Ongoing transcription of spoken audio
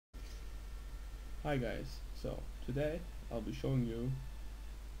Hi guys, so today I'll be showing you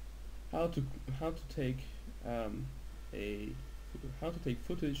how to take a how to take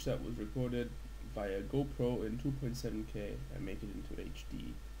footage that was recorded via GoPro in 2.7K and make it into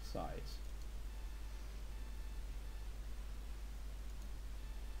HD size.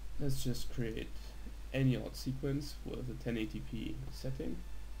 Let's just create any odd sequence with a 1080p setting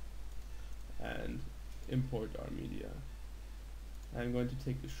and import our media. I'm going to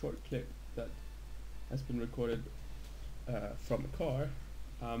take a short clip that has been recorded from a car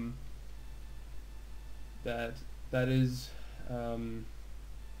that is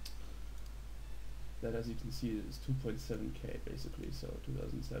that, as you can see, is 2.7K basically, so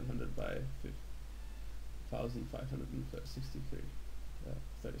 2700 by 1563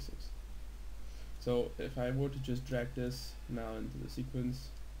 36. So if I were to just drag this now into the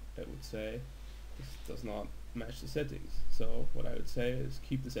sequence, it would say this does not match the settings. So what I would say is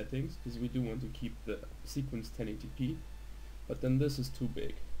keep the settings, because we do want to keep the sequence 1080p, but then this is too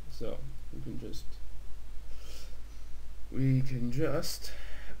big, so we can just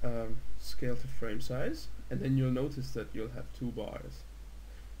scale to frame size, and then you'll notice that you'll have two bars.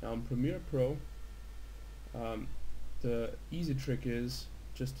 Now in Premiere Pro, the easy trick is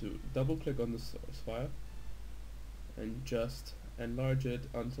just to double click on the source file and just enlarge it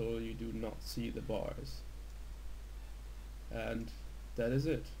until you do not see the bars, and that is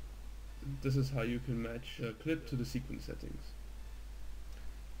it. This is how you can match a clip to the sequence settings.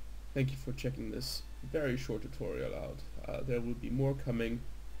 Thank you for checking this very short tutorial out. There will be more coming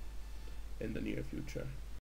in the near future.